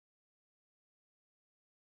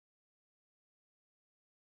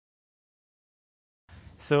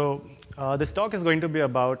This talk is going to be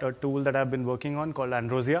about a tool that I've been working on called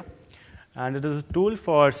Androsia. And it is a tool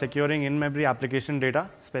for securing in-memory application data,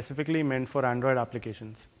 specifically meant for Android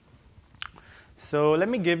applications. So let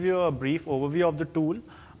me give you a brief overview of the tool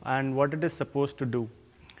and what it is supposed to do.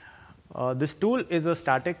 This tool is a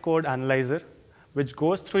static code analyzer which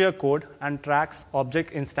goes through your code and tracks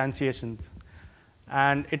object instantiations.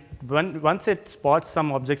 And once it spots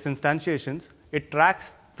some objects instantiations, it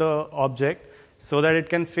tracks the object so that it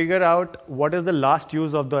can figure out what is the last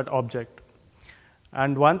use of that object.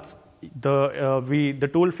 And once the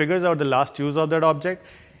tool figures out the last use of that object,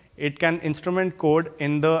 it can instrument code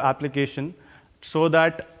in the application so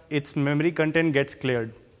that its memory content gets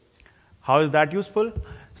cleared. How is that useful?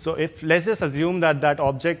 So let's just assume that that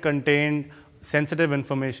object contained sensitive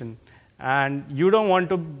information, and you don't want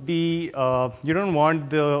the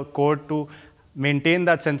code to maintain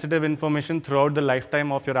that sensitive information throughout the lifetime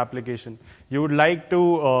of your application. You would like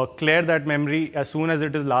to clear that memory as soon as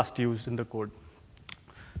it is last used in the code.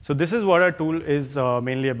 So this is what our tool is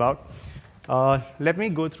mainly about. Let me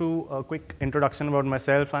go through a quick introduction about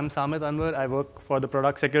myself. I'm Samit Anwar. I work for the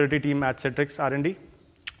product security team at Citrix R&D.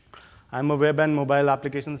 I'm a web and mobile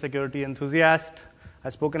application security enthusiast.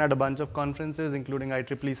 I've spoken at a bunch of conferences, including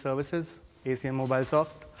IEEE Services, ACM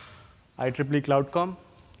MobileSoft, IEEE CloudCom,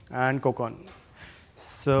 and CoCon.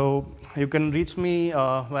 So you can reach me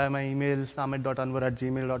via my email,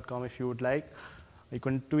 samit.anwar@gmail.com if you would like. You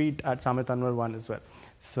can tweet at SamitAnwar1 as well.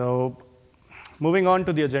 So moving on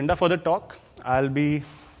to the agenda for the talk, I'll be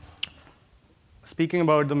speaking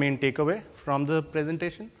about the main takeaway from the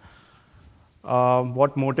presentation,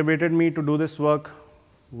 what motivated me to do this work,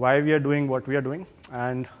 why we are doing what we are doing,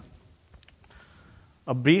 and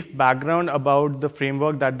a brief background about the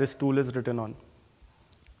framework that this tool is written on.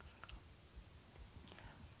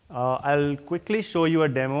 I'll quickly show you a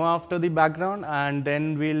demo after the background, and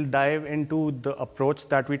then we'll dive into the approach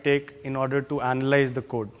that we take in order to analyze the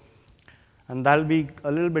code. And that'll be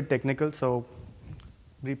a little bit technical, so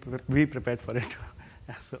be prepared for it.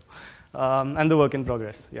 And the work in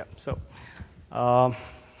progress, yeah. So the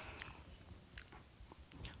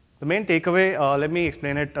main takeaway, let me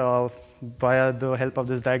explain it via the help of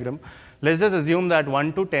this diagram. Let's just assume that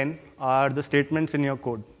 1 to 10 are the statements in your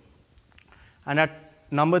code. And at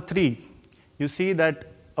number 3, you see that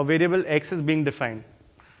a variable x is being defined.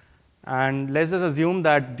 And let's just assume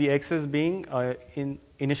that the x is being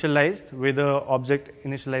initialized with the object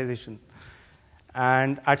initialization.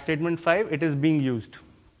 And at statement 5, it is being used.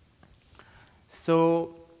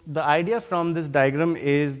 So the idea from this diagram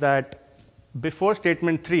is that before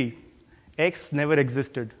statement 3, x never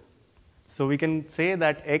existed. So we can say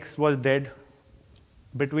that x was dead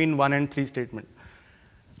between 1 and 3 statement.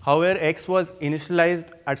 However, x was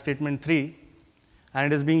initialized at statement 3,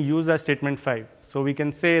 and it is being used as statement 5. So we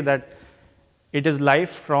can say that it is live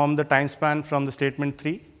from the time span from the statement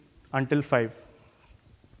 3 until 5.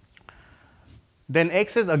 Then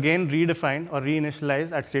x is again redefined or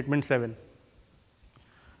reinitialized at statement 7,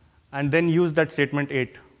 and then used at statement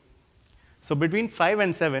 8. So between 5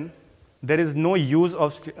 and 7, there is no use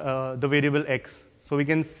of the variable x. So we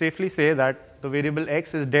can safely say that the variable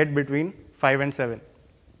x is dead between 5 and 7.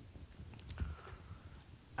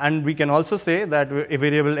 And we can also say that a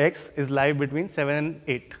variable x is live between 7 and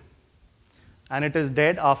 8. And it is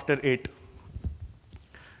dead after 8.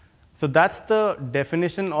 So that's the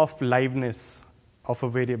definition of liveness of a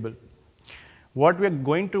variable. What we're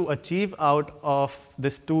going to achieve out of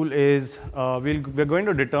this tool is we're going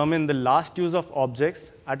to determine the last use of objects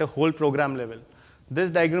at a whole program level. This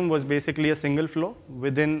diagram was basically a single flow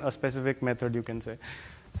within a specific method, you can say.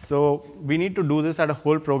 So we need to do this at a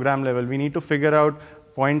whole program level. We need to figure out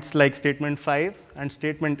points like statement 5 and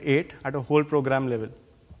statement 8 at a whole program level.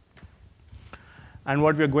 And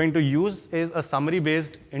what we're going to use is a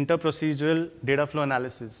summary-based interprocedural data flow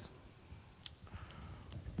analysis.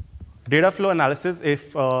 Data flow analysis,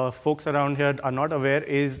 if folks around here are not aware,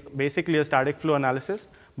 is basically a static flow analysis,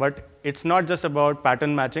 but it's not just about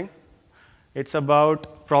pattern matching. It's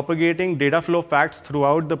about propagating data flow facts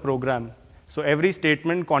throughout the program. So every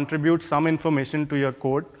statement contributes some information to your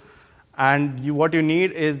code, and what you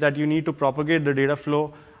need is that you need to propagate the data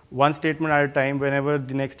flow one statement at a time whenever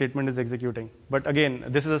the next statement is executing. But again,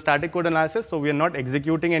 this is a static code analysis, so we are not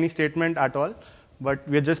executing any statement at all. But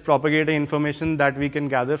we are just propagating information that we can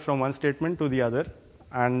gather from one statement to the other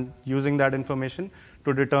and using that information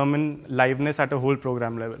to determine liveness at a whole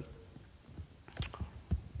program level.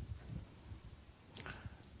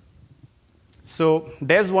 So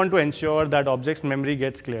devs want to ensure that objects' memory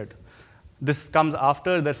gets cleared. This comes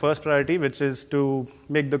after their first priority, which is to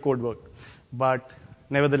make the code work. But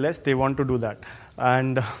nevertheless, they want to do that.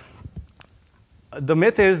 And the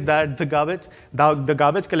myth is that the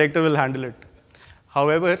garbage collector will handle it.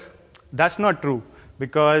 However, that's not true,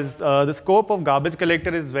 because the scope of garbage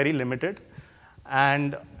collector is very limited.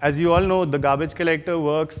 And as you all know, the garbage collector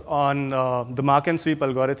works on the mark and sweep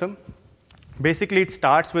algorithm. Basically, it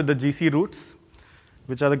starts with the GC roots,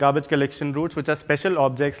 which are the garbage collection roots, which are special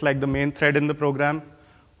objects like the main thread in the program,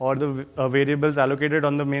 or the variables allocated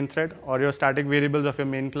on the main thread, or your static variables of your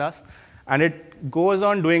main class. And it goes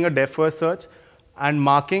on doing a depth-first search and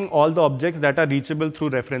marking all the objects that are reachable through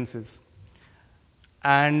references.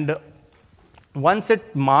 And once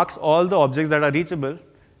it marks all the objects that are reachable,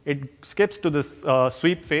 it skips to this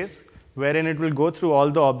sweep phase, wherein it will go through all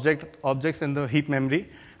the objects in the heap memory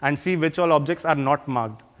and see which all objects are not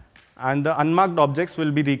marked. And the unmarked objects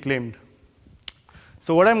will be reclaimed.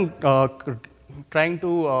 So what I'm trying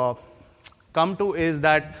to come to is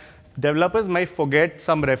that developers might forget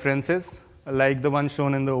some references, like the one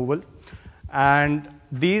shown in the oval. And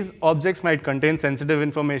these objects might contain sensitive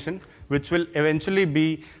information, which will eventually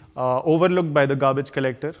be overlooked by the garbage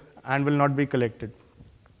collector and will not be collected.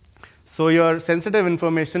 So your sensitive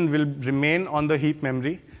information will remain on the heap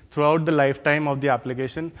memory throughout the lifetime of the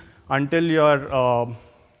application until your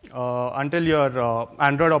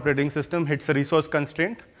Android operating system hits a resource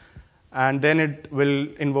constraint, and then it will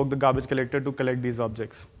invoke the garbage collector to collect these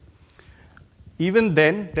objects. Even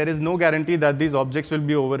then, there is no guarantee that these objects will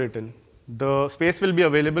be overwritten. The space will be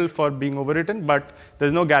available for being overwritten, but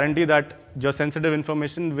there's no guarantee that your sensitive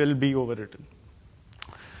information will be overwritten.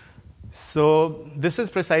 So this is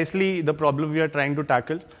precisely the problem we are trying to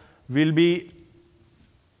tackle. We'll be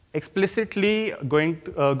explicitly going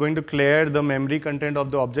to clear the memory content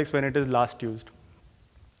of the objects when it is last used.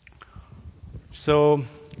 So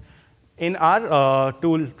in our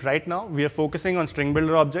tool right now, we are focusing on string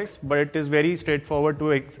builder objects, but it is very straightforward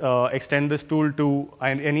to extend this tool to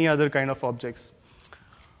any other kind of objects.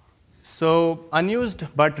 So unused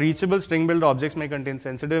but reachable string builder objects may contain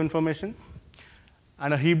sensitive information,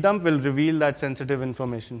 and a heap dump will reveal that sensitive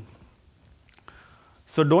information.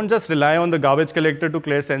 So don't just rely on the garbage collector to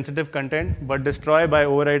clear sensitive content, but destroy by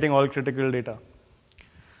overwriting all critical data.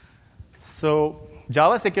 So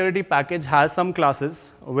Java security package has some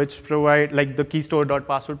classes which provide, like the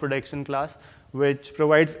keystore.password protection class, which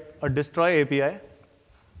provides a destroy API.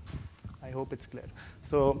 I hope it's clear.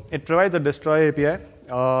 So it provides a destroy API.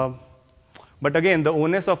 But again, the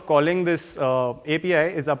onus of calling this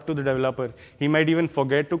API is up to the developer. He might even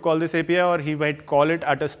forget to call this API, or he might call it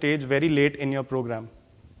at a stage very late in your program.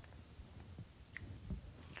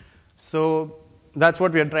 So that's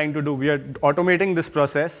what we are trying to do. We are automating this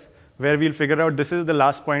process where we'll figure out this is the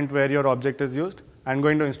last point where your object is used. I'm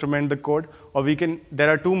going to instrument the code, or there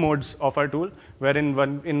are two modes of our tool, where in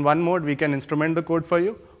one mode we can instrument the code for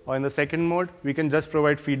you, or in the second mode, we can just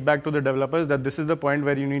provide feedback to the developers that this is the point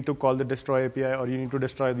where you need to call the destroy API, or you need to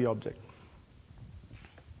destroy the object.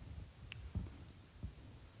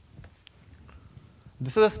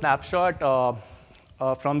 This is a snapshot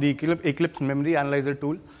from the Eclipse memory analyzer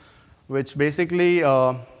tool, which basically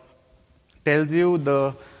tells you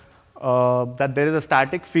that there is a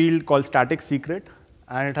static field called static secret,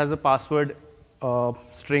 and it has a password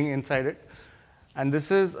string inside it. And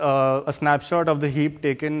this is a snapshot of the heap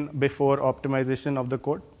taken before optimization of the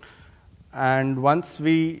code. And once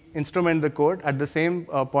we instrument the code, at the same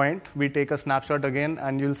point, we take a snapshot again,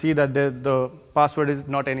 and you'll see that the password is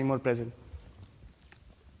not anymore present.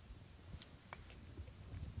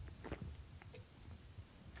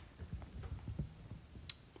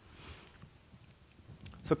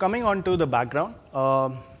 So coming on to the background,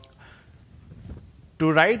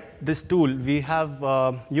 to write this tool, we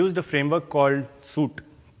have used a framework called Suit.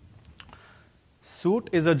 Suit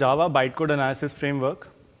is a Java bytecode analysis framework.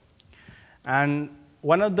 And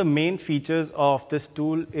one of the main features of this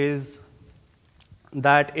tool is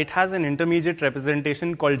that it has an intermediate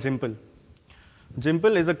representation called Jimple.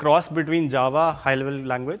 Jimple is a cross between Java high-level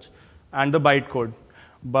language and the bytecode.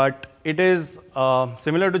 But it is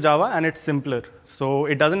similar to Java, and it's simpler. So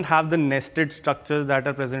it doesn't have the nested structures that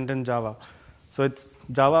are present in Java. So it's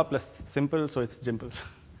Java plus simple, so it's Jimple.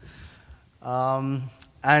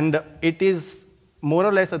 And it is more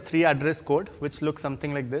or less a 3-address code, which looks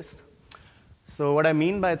something like this. So what I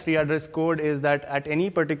mean by 3-address code is that at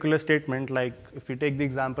any particular statement, like if we take the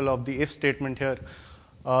example of the if statement here,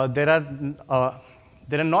 there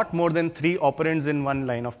are not more than 3 operands in one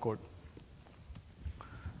line of code.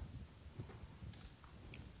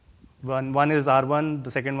 One is R1, the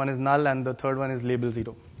second one is null, and the third one is label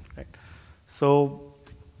 0. Right? So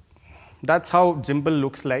that's how Jimple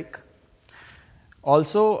looks like.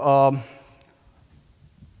 Also,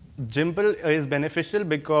 Jimple is beneficial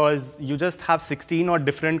because you just have 16 or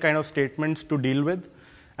different kind of statements to deal with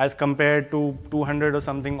as compared to 200 or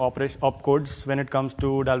something opcodes when it comes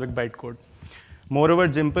to Dalvik bytecode. Moreover,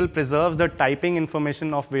 Jimple preserves the typing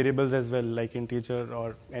information of variables as well, like integer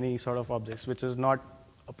or any sort of objects, which is not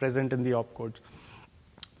present in the opcodes,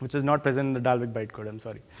 which is not present in the Dalvik bytecode, I'm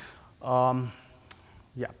sorry.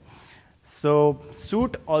 Yeah. So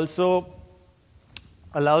suit also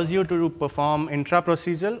allows you to perform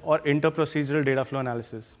intra-procedural or inter-procedural data flow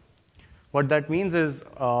analysis. What that means is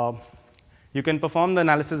you can perform the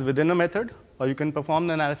analysis within a method, or you can perform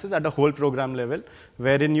the analysis at a whole program level,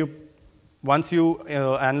 wherein once you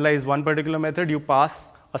analyze one particular method, you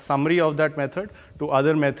pass a summary of that method to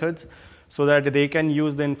other methods so that they can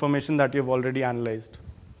use the information that you've already analyzed.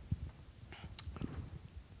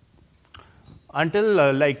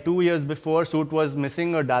 Until like 2 years before, Suit was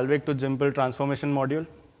missing a Dalvik to Jimple transformation module.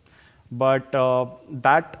 But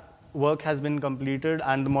that work has been completed,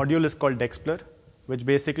 and the module is called Dexpler, which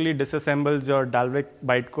basically disassembles your Dalvik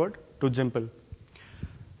bytecode to Jimple.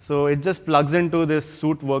 So it just plugs into this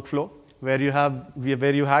Suit workflow, where you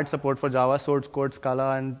had support for Java, source code,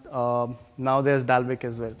 Scala, and now there's Dalvik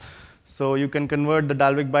as well. So you can convert the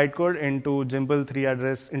Dalvik bytecode into Jimple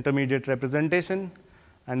 3-address intermediate representation,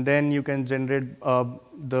 and then you can generate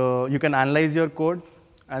you can analyze your code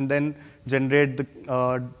and then generate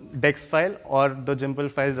the Dex file or the Jimple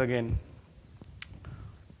files again.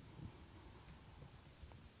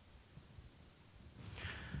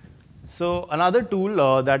 So another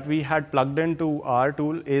tool that we had plugged into our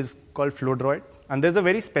tool is called FlowDroid, and there's a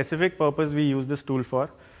very specific purpose we use this tool for,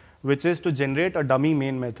 which is to generate a dummy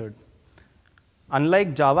main method.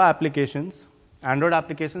 Unlike Java applications, Android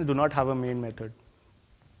applications do not have a main method.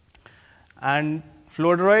 And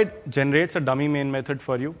FlowDroid generates a dummy main method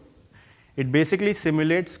for you. It basically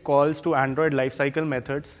simulates calls to Android lifecycle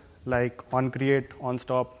methods like onCreate,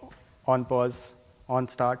 onStop, onPause,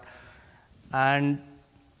 onStart. And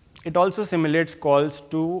it also simulates calls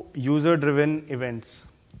to user-driven events,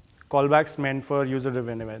 callbacks meant for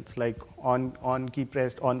user-driven events like on key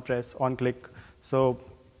pressed, on press, on click. So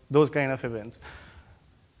those kind of events.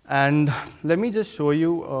 And let me just show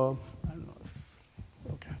you.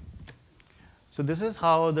 Okay. So this is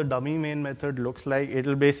how the dummy main method looks like.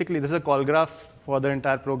 It'll basically, this is a call graph for the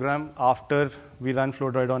entire program after we run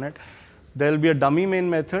FlowDroid on it. There'll be a dummy main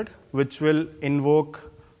method which will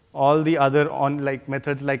invoke all the other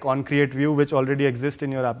methods like onCreateView, which already exist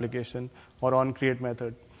in your application, or onCreate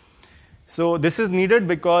method. So this is needed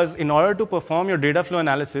because in order to perform your data flow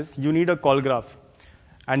analysis, you need a call graph.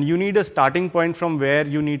 And you need a starting point from where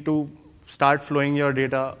you need to start flowing your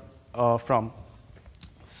data from.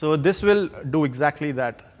 So this will do exactly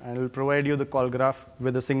that, and it will provide you the call graph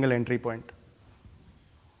with a single entry point.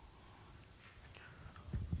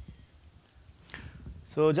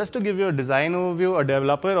 So just to give you a design overview, a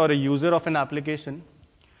developer or a user of an application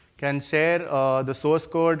can share the source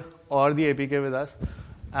code or the APK with us,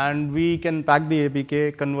 and we can pack the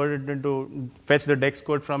APK, convert it into, fetch the Dex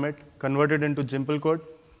code from it, convert it into Jimple code,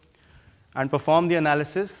 and perform the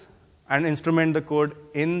analysis and instrument the code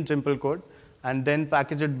in Jimple code, and then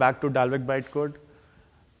package it back to Dalvik bytecode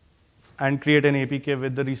and create an APK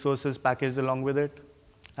with the resources packaged along with it,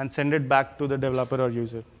 and send it back to the developer or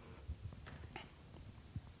user.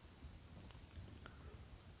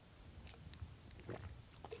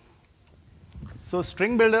 So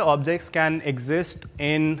string builder objects can exist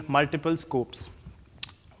in multiple scopes.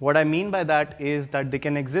 What I mean by that is that they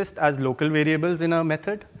can exist as local variables in a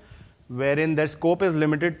method, wherein their scope is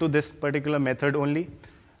limited to this particular method only.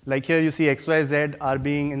 Like here you see XYZ are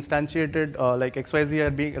being instantiated, like XYZ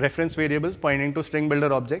are being reference variables pointing to string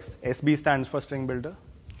builder objects. SB stands for string builder.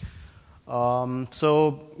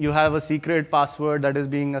 So you have a secret password that is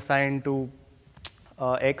being assigned to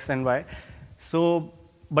X and Y.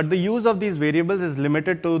 But the use of these variables is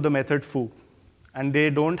limited to the method foo, and they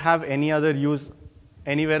don't have any other use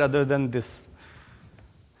anywhere other than this.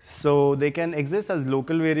 So they can exist as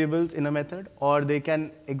local variables in a method, or they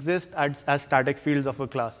can exist as static fields of a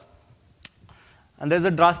class. And there's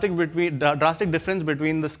a drastic difference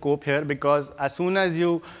between the scope here, because as soon as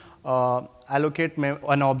you allocate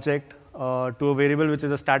an object to a variable which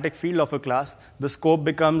is a static field of a class, the scope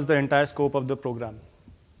becomes the entire scope of the program.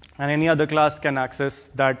 And any other class can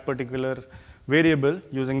access that particular variable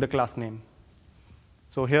using the class name.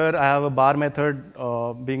 So here I have a bar method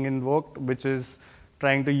being invoked, which is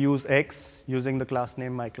trying to use X using the class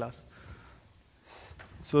name myClass.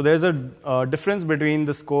 So there's a difference between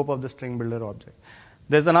the scope of the string builder object.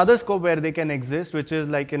 There's another scope where they can exist, which is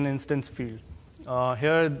like an instance field.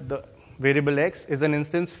 Here the variable X is an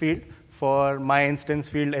instance field for my instance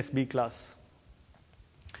field SB class.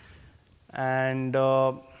 And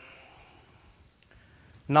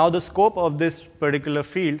now the scope of this particular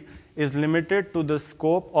field is limited to the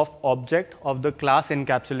scope of object of the class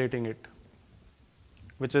encapsulating it,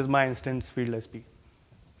 which is my instance field SB.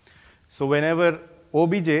 So whenever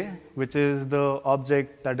obj, which is the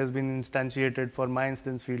object that has been instantiated for my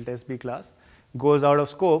instance field SB class, goes out of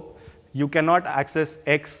scope, you cannot access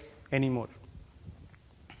X anymore.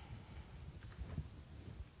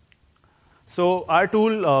 So our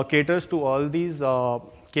tool caters to all these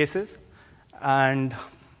cases, and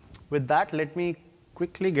with that, let me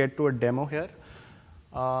quickly get to a demo here.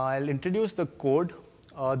 I'll introduce the code.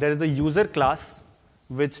 There is a user class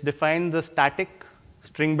which defines the static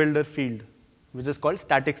string builder field, which is called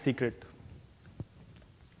static secret.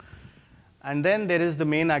 And then there is the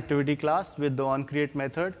main activity class with the onCreate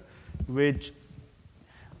method, which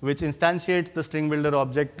instantiates the string builder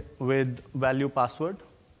object with value password.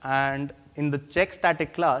 And in the check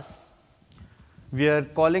static class, we are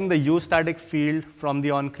calling the useStatic field from the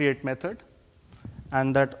onCreate method.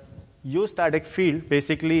 And that useStatic field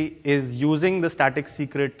basically is using the static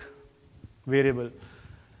secret variable.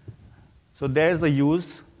 So there's the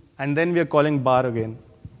use, and then we are calling bar again.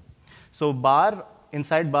 So bar,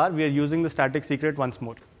 inside bar, we are using the static secret once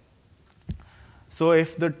more. So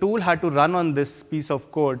if the tool had to run on this piece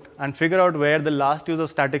of code and figure out where the last use of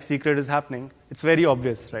static secret is happening, it's very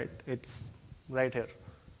obvious, right? It's right here.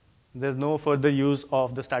 There's no further use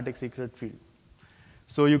of the static secret field.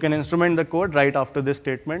 So you can instrument the code right after this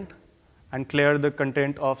statement and clear the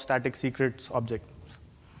content of static secrets object.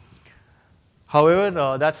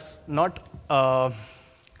 However, that's not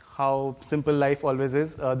how simple life always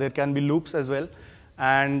is. There can be loops as well.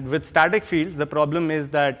 And with static fields, the problem is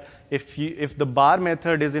that if the bar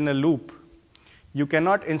method is in a loop, you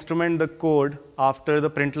cannot instrument the code after the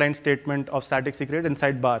println statement of static secret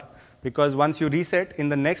inside bar. Because once you reset, in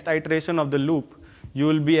the next iteration of the loop, you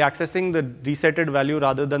will be accessing the resetted value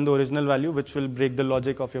rather than the original value, which will break the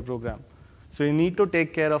logic of your program. So you need to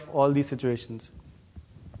take care of all these situations.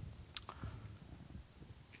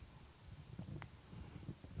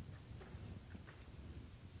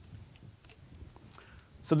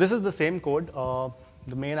 So this is the same code.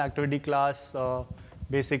 The main activity class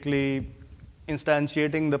basically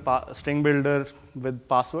instantiating the string builder with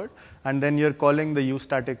password, and then you're calling the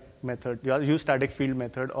useStatic method, useStatic field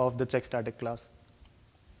method of the checkStatic class.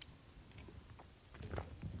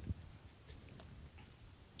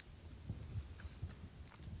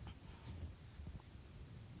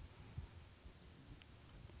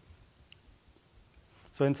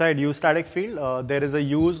 So inside useStatic field, there is a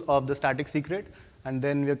use of the static secret, and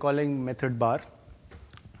then we're calling method bar,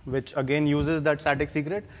 which again uses that static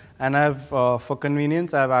secret. And I've, for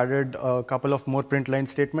convenience, I've added a couple of more println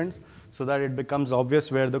statements so that it becomes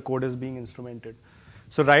obvious where the code is being instrumented.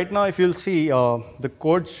 So right now, if you'll see, the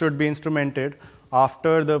code should be instrumented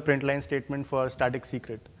after the println statement for static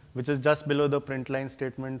secret, which is just below the println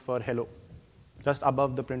statement for hello, just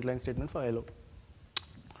above the println statement for hello.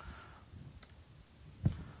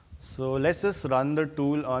 So let's just run the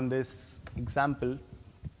tool on this example.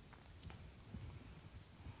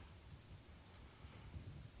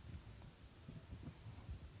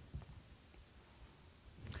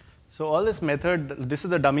 So all this method, this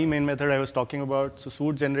is the dummy main method I was talking about. So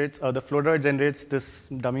suit generates, the Floater generates this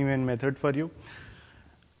dummy main method for you.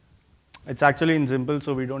 It's actually in Simple,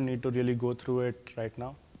 so we don't need to really go through it right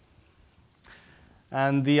now.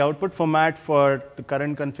 And the output format for the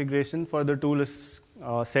current configuration for the tool is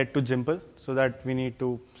set to Jimple, so that we need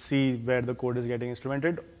to see where the code is getting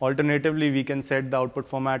instrumented. Alternatively, we can set the output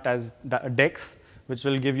format as dex, which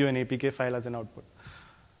will give you an APK file as an output.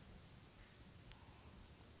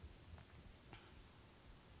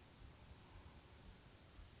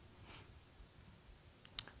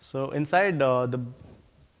 So inside the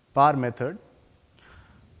bar method,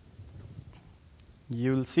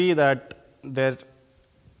 you'll see that there's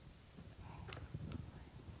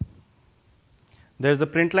a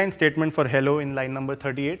println statement for hello in line number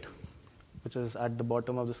 38, which is at the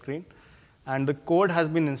bottom of the screen. And the code has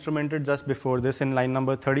been instrumented just before this in line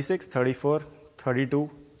number 36, 34,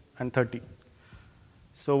 32, and 30.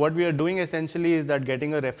 So what we are doing essentially is that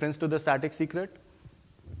getting a reference to the static secret,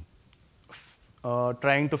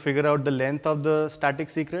 trying to figure out the length of the static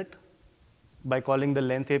secret by calling the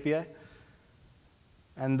length API,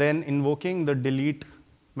 and then invoking the delete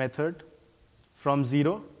method from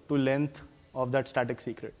 0 to length of that static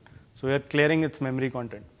secret. So we are clearing its memory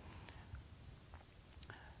content.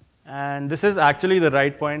 And this is actually the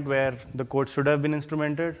right point where the code should have been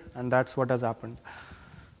instrumented, and that's what has happened.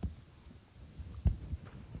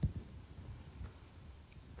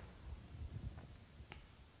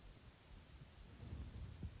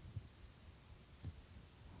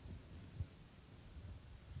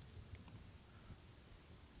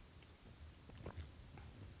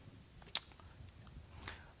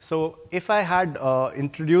 So if I had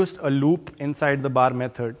introduced a loop inside the bar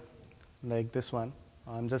method, like this one,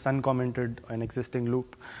 I'm just uncommented an existing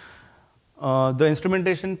loop, the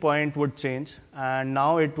instrumentation point would change, and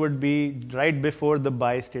now it would be right before the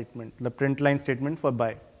buy statement, the print line statement for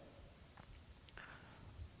buy.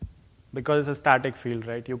 Because it's a static field,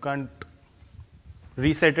 right? You can't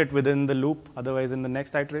reset it within the loop, otherwise in the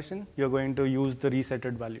next iteration, you're going to use the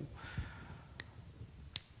resetted value.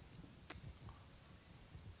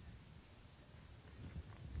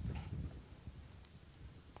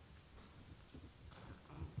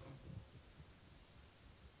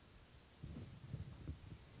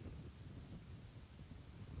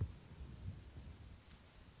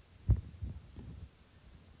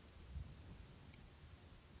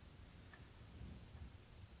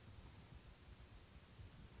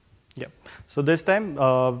 Yeah. So this time,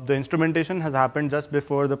 the instrumentation has happened just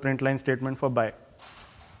before the print line statement for buy.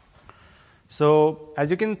 So as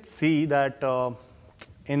you can see that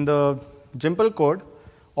in the Jimple code,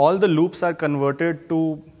 all the loops are converted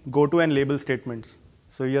to goto and label statements.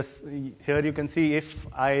 So yes, here you can see if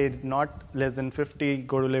I not less than 50,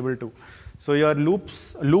 go to label 2. So your loop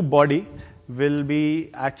body will be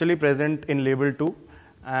actually present in label 2,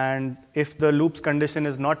 and if the loop's condition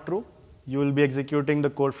is not true, you will be executing the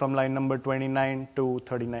code from line number 29 to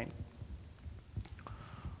 39.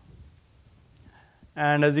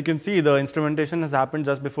 And as you can see, the instrumentation has happened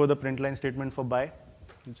just before the print line statement for buy,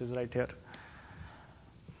 which is right here.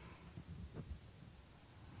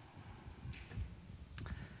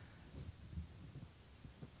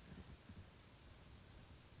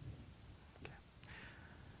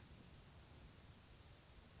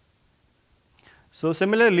 So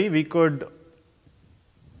similarly, we could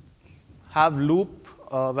have loop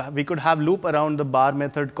around the bar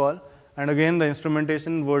method call, and again the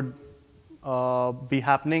instrumentation would be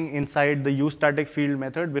happening inside the useStatic field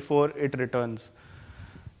method before it returns.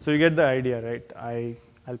 So you get the idea, right?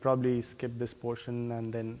 I'll probably skip this portion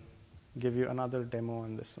and then give you another demo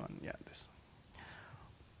on this one. Yeah, this.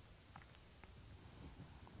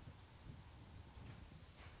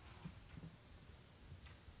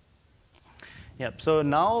 Yep. So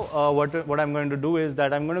now what I'm going to do is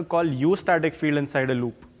that I'm going to call useStatic field inside a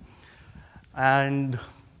loop. And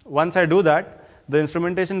once I do that, the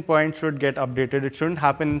instrumentation point should get updated. It shouldn't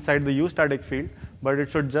happen inside the useStatic field, but it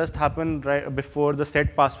should just happen right before the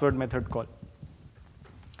setPassword method call.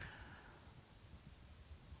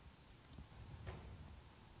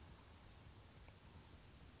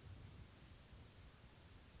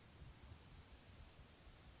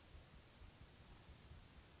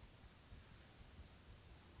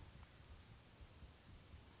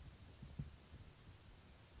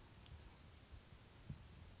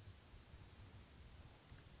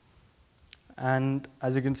 And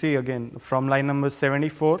as you can see, again, from line number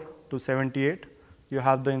 74 to 78, you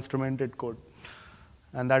have the instrumented code.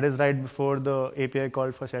 And that is right before the API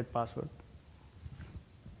call for setPassword.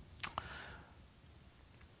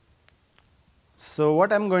 So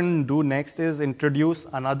what I'm going to do next is introduce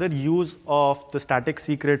another use of the static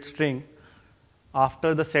secret string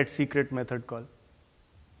after the setSecret method call,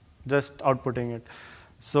 just outputting it.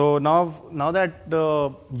 So now that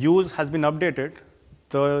the use has been updated,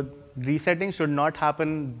 the resetting should not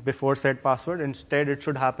happen before setPassword. Instead, it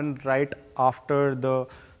should happen right after the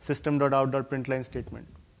system.out.println statement.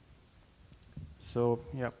 So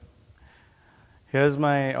yeah, here's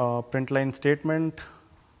my println statement,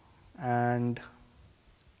 and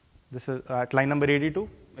this is at line number 82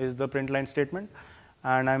 is the println statement,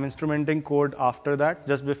 and I'm instrumenting code after that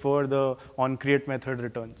just before the onCreate method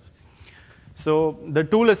returns. So the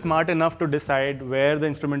tool is smart enough to decide where the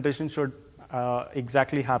instrumentation should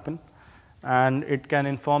exactly happen, and it can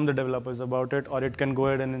inform the developers about it, or it can go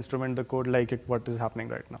ahead and instrument the code like what is happening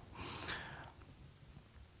right now.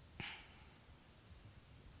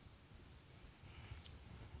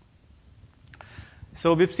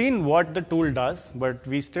 So we've seen what the tool does, but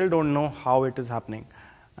we still don't know how it is happening.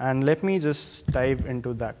 And let me just dive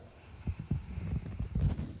into that.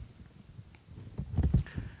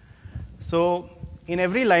 So in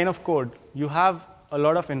every line of code, you have a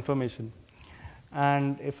lot of information.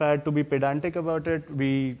 And if I had to be pedantic about it,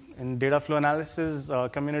 in data flow analysis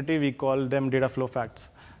community, we call them data flow facts.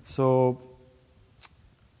 So,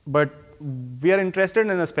 but we are interested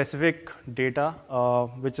in a specific data,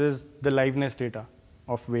 which is the liveness data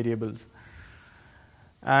of variables.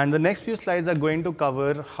 And the next few slides are going to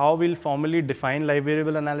cover how we'll formally define live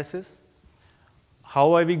variable analysis,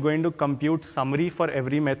 how are we going to compute summary for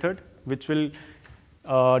every method, which will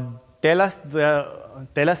tell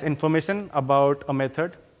us information about a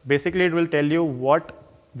method. Basically, it will tell you what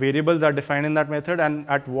variables are defined in that method and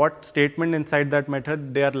at what statement inside that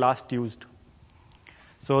method they are last used.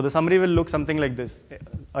 So the summary will look something like this.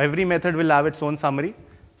 Every method will have its own summary.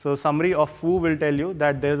 So summary of foo will tell you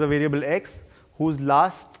that there is a variable x whose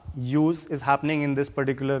last use is happening in this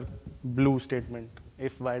particular blue statement,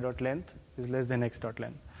 if y.length is less than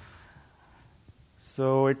x.length.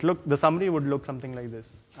 So the summary would look something like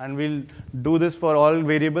this. And we'll do this for all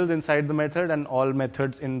variables inside the method and all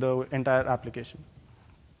methods in the entire application.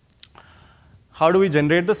 How do we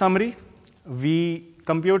generate the summary? We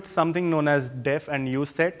compute something known as def and use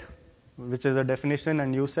set, which is a definition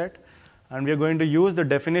and use set. And we are going to use the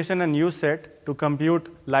definition and use set to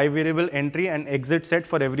compute live variable entry and exit set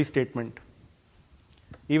for every statement.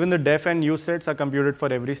 Even the def and use sets are computed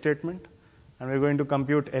for every statement. And we're going to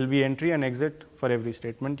compute LV entry and exit for every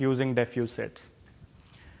statement using def use sets.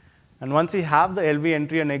 And once we have the LV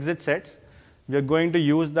entry and exit sets, we're going to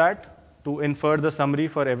use that to infer the summary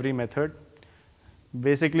for every method.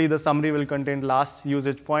 Basically, the summary will contain last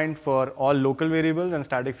usage point for all local variables and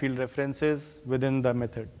static field references within the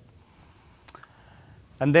method.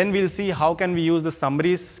 And then we'll see how can we use the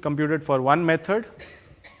summaries computed for one method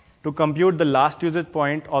to compute the last usage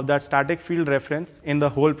point of that static field reference in the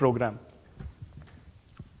whole program.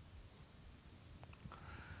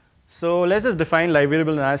 So let's just define live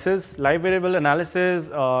variable analysis. Live variable analysis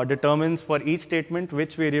determines for each statement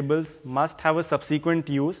which variables must have a subsequent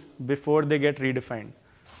use before they get redefined.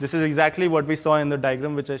 This is exactly what we saw in the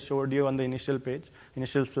diagram which I showed you on the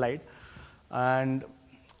initial slide. And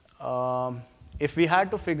if we had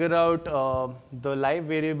to figure out the live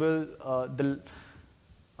variable,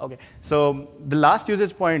 so the last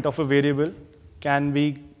usage point of a variable can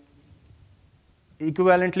be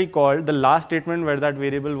equivalently called the last statement where that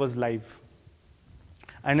variable was live.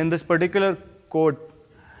 And in this particular code,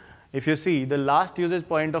 if you see, the last usage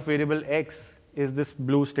point of variable x is this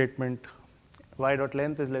blue statement,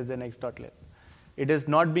 y.length is less than x.length. It is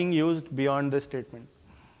not being used beyond this statement.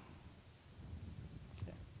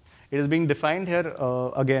 It is being defined here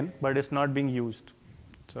again, but it's not being used.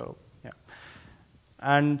 So, yeah.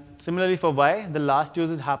 And similarly for y, the last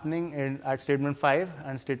use is happening at statement 5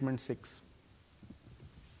 and statement 6.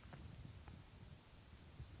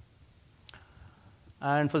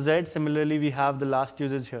 And for z, similarly, we have the last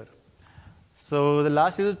usage here. So the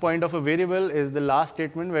last usage point of a variable is the last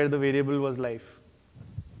statement where the variable was live.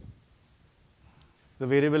 The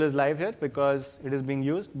variable is live here because it is being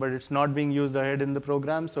used, but it's not being used ahead in the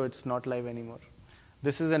program, so it's not live anymore.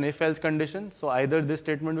 This is an if-else condition, so either this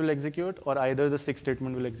statement will execute or either the 6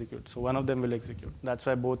 statement will execute. So one of them will execute. That's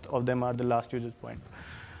why both of them are the last usage point.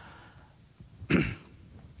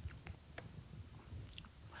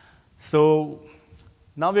 So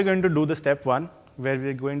now we're going to do the step 1, where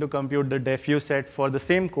we're going to compute the def use set for the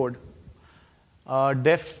same code.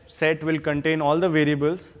 Def set will contain all the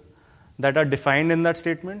variables that are defined in that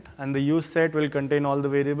statement, and the use set will contain all the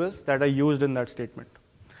variables that are used in that statement.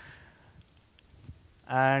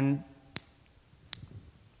 And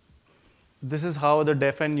this is how the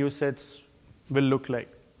def and use sets will look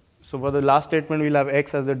like. So for the last statement, we'll have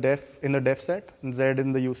x as the def in the def set and z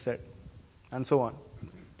in the use set, and so on.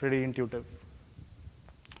 Pretty intuitive.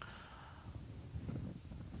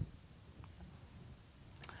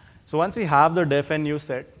 So once we have the def and use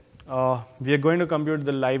set, we are going to compute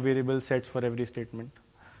the live variable sets for every statement.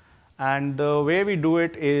 And the way we do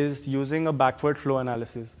it is using a backward flow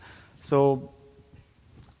analysis. So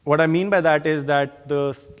what I mean by that is that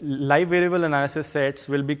the live variable analysis sets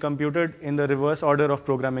will be computed in the reverse order of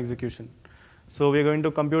program execution. So we're going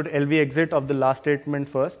to compute LV exit of the last statement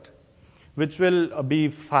first, which will be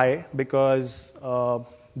phi because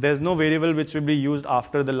there's no variable which will be used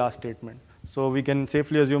after the last statement. So we can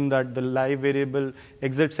safely assume that the live variable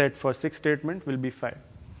exit set for 6 statement will be phi.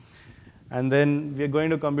 And then we're going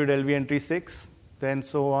to compute LV entry 6, then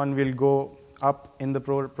so on we'll go up in the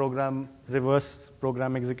program reverse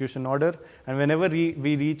program execution order. And whenever we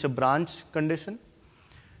reach a branch condition,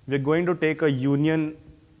 we're going to take a union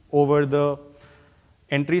over the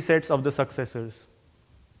entry sets of the successors.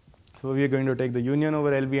 So we're going to take the union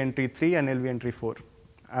over LV entry 3 and LV entry 4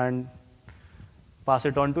 and pass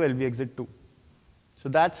it on to LV exit 2. So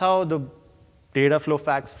that's how the data flow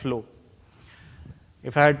facts flow.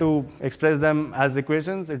 If I had to express them as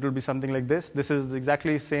equations, it will be something like this. This is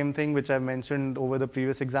exactly the same thing which I mentioned over the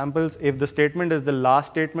previous examples. If the statement is the last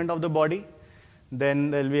statement of the body, then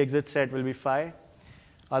the LV exit set will be phi.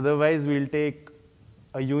 Otherwise, we'll take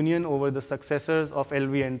a union over the successors of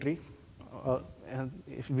LV entry.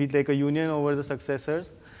 If we take a union over the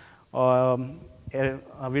successors, we'll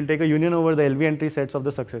take a union over the LV entry sets of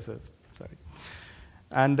the successors. Sorry.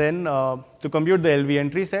 And then to compute the LV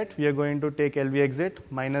entry set, we are going to take LV exit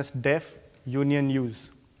minus def union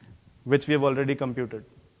use, which we have already computed.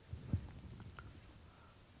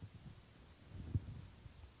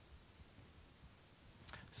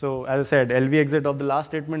 So as I said, LV exit of the last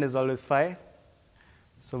statement is always 5.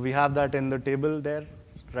 So we have that in the table there,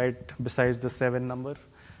 right besides the 7 number.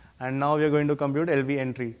 And now we are going to compute LV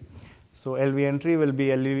entry. So LV entry will be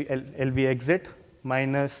LV exit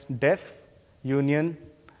minus def union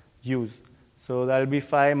use. So that will be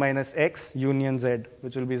 5 minus x union z,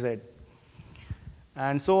 which will be z.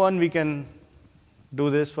 And so on, we can do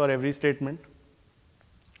this for every statement.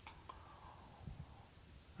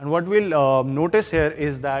 And what we'll notice here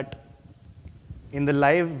is that in the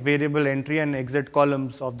live variable entry and exit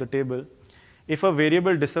columns of the table, if a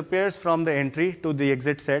variable disappears from the entry to the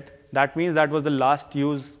exit set, that means that was the last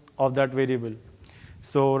use of that variable.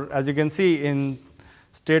 So as you can see in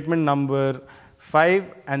statement number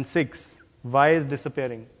 5 and 6, y is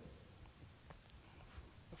disappearing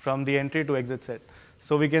from the entry to exit set.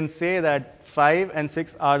 So we can say that 5 and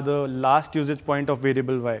 6 are the last usage point of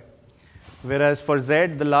variable y. Whereas for z,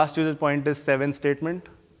 the last usage point is 7 statement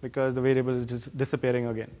because the variable is just disappearing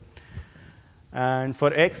again. And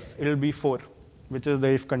for x, it will be 4, which is the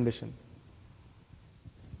if condition.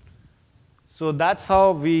 So that's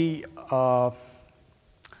how we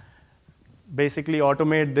basically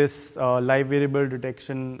automate this live variable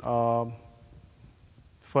detection for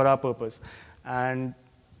our purpose. And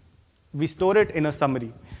we store it in a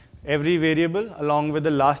summary. Every variable along with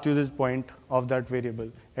the last usage point of that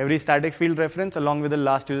variable. Every static field reference along with the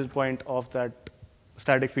last usage point of that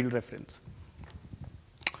static field reference.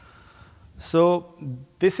 So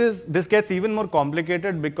this gets even more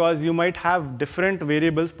complicated because you might have different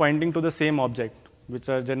variables pointing to the same object, which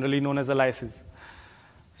are generally known as aliases.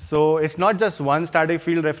 So it's not just one static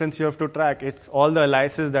field reference you have to track, it's all the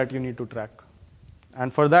aliases that you need to track.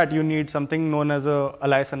 And for that, you need something known as a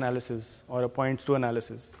alias analysis or a points to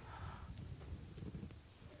analysis.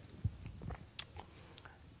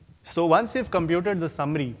 So once we've computed the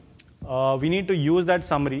summary, we need to use that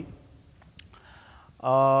summary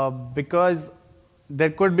because there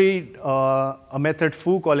could be a method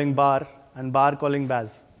foo calling bar and bar calling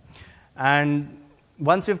baz. And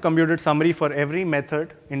once we've computed summary for every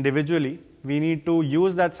method individually, we need to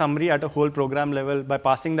use that summary at a whole program level by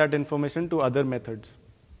passing that information to other methods.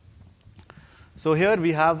 So here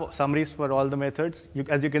we have summaries for all the methods.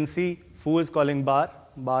 As you can see, foo is calling bar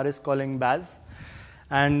is calling baz.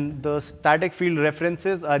 And the static field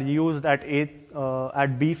references are used at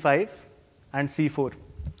B5 and C4.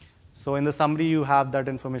 So in the summary, you have that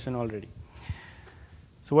information already.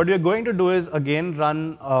 So what we are going to do is, again,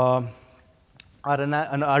 run our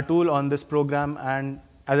tool on this program. And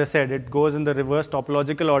as I said, it goes in the reverse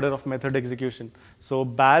topological order of method execution. So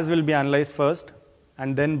baz will be analyzed first,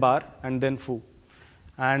 and then bar, and then foo.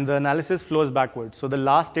 And the analysis flows backwards. So the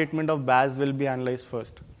last statement of baz will be analyzed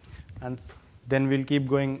first. And then we'll keep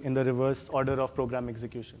going in the reverse order of program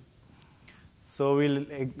execution. So we'll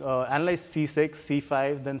analyze C6,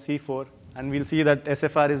 C5, then C4, and we'll see that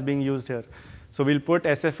SFR is being used here. So we'll put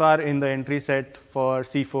SFR in the entry set for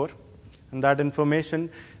C4, and that information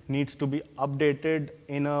needs to be updated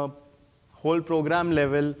in a whole program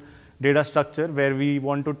level data structure where we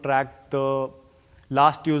want to track the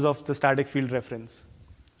last use of the static field reference.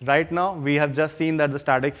 Right now, we have just seen that the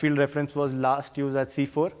static field reference was last used at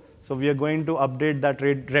C4. So we are going to update that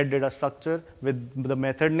red data structure with the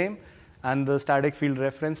method name and the static field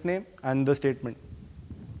reference name and the statement.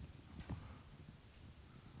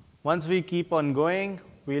 Once we keep on going,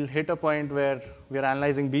 we'll hit a point where we're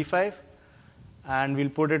analyzing B5, and we'll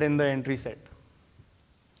put it in the entry set.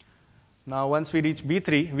 Now, once we reach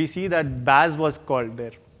B3, we see that baz was called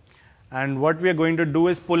there. And what we are going to do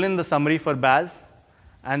is pull in the summary for baz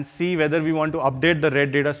and see whether we want to update the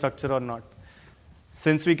red data structure or not.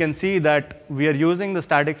 Since we can see that we are using the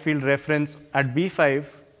static field reference at B5,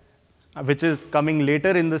 which is coming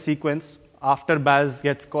later in the sequence after baz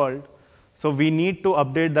gets called, so we need to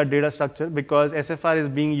update that data structure because SFR is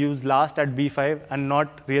being used last at B5 and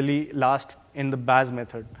not really last in the baz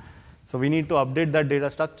method. So we need to update that data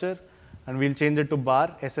structure, and we'll change it to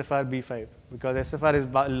bar SFR B5 because SFR is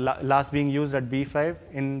last being used at B5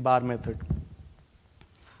 in bar method.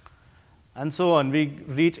 And so on. We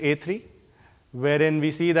reach A3, wherein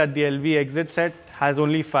we see that the LV exit set has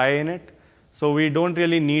only 5 in it. So we don't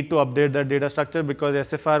really need to update that data structure because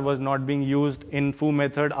SFR was not being used in foo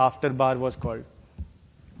method after bar was called.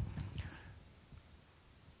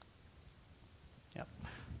 Yeah.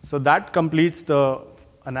 So that completes the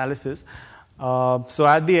analysis. So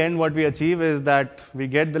at the end, what we achieve is that we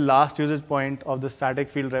get the last usage point of the static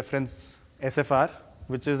field reference SFR,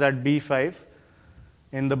 which is at B5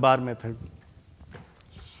 in the bar method.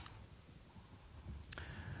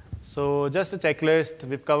 So just a checklist,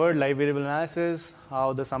 we've covered live variable analysis,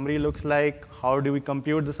 how the summary looks like, how do we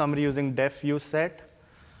compute the summary using def use set,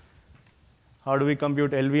 how do we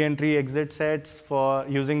compute LV entry exit sets for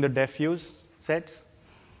using the def use sets,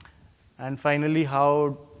 and finally,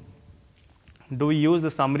 how do we use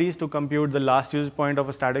the summaries to compute the last usage point of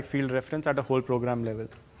a static field reference at a whole program level.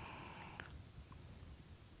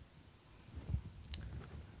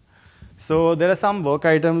 So there are some work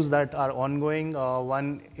items that are ongoing.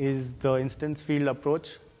 One is the instance field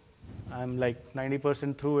approach. I'm like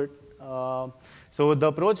 90% through it. So the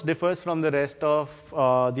approach differs from the rest of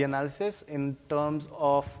the analysis in terms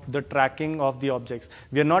of the tracking of the objects.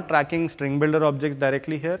 We are not tracking string builder objects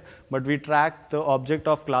directly here, but we track the object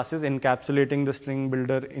of classes encapsulating the string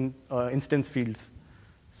builder instance fields.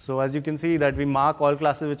 So as you can see that we mark all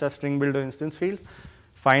classes which are string builder instance fields,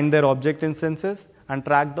 find their object instances, and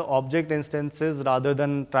track the object instances rather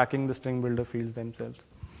than tracking the string builder fields themselves.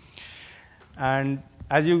 And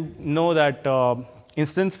as you know that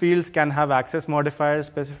instance fields can have access modifiers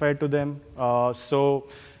specified to them, so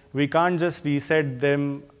we can't just reset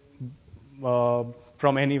them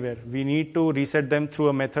from anywhere. We need to reset them through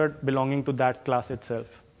a method belonging to that class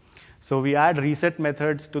itself. So we add reset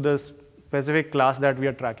methods to the specific class that we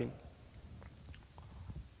are tracking.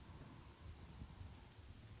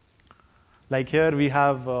 Like here we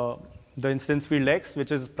have the instance field X,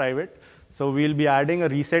 which is private. So we'll be adding a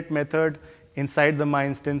reset method inside the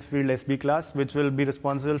myInstanceField SB class, which will be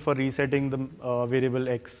responsible for resetting the variable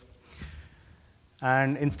X.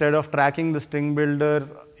 And instead of tracking the string builder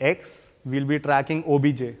X, we'll be tracking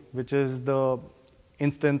OBJ, which is the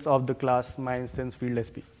instance of the class myInstanceField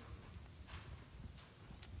SB.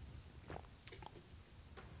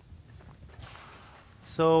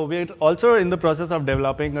 So we're also in the process of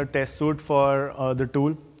developing a test suite for the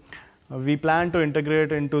tool. We plan to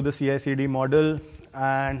integrate into the CI/CD model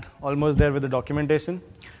and almost there with the documentation.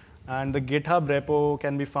 And the GitHub repo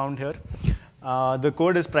can be found here. The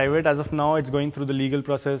code is private. As of now, it's going through the legal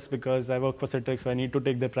process because I work for Citrix, so I need to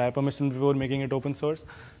take the prior permission before making it open source.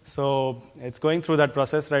 So it's going through that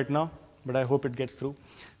process right now, but I hope it gets through.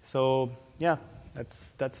 So yeah,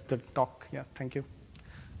 that's the talk. Yeah, thank you.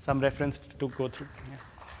 Some reference to go through. Yeah.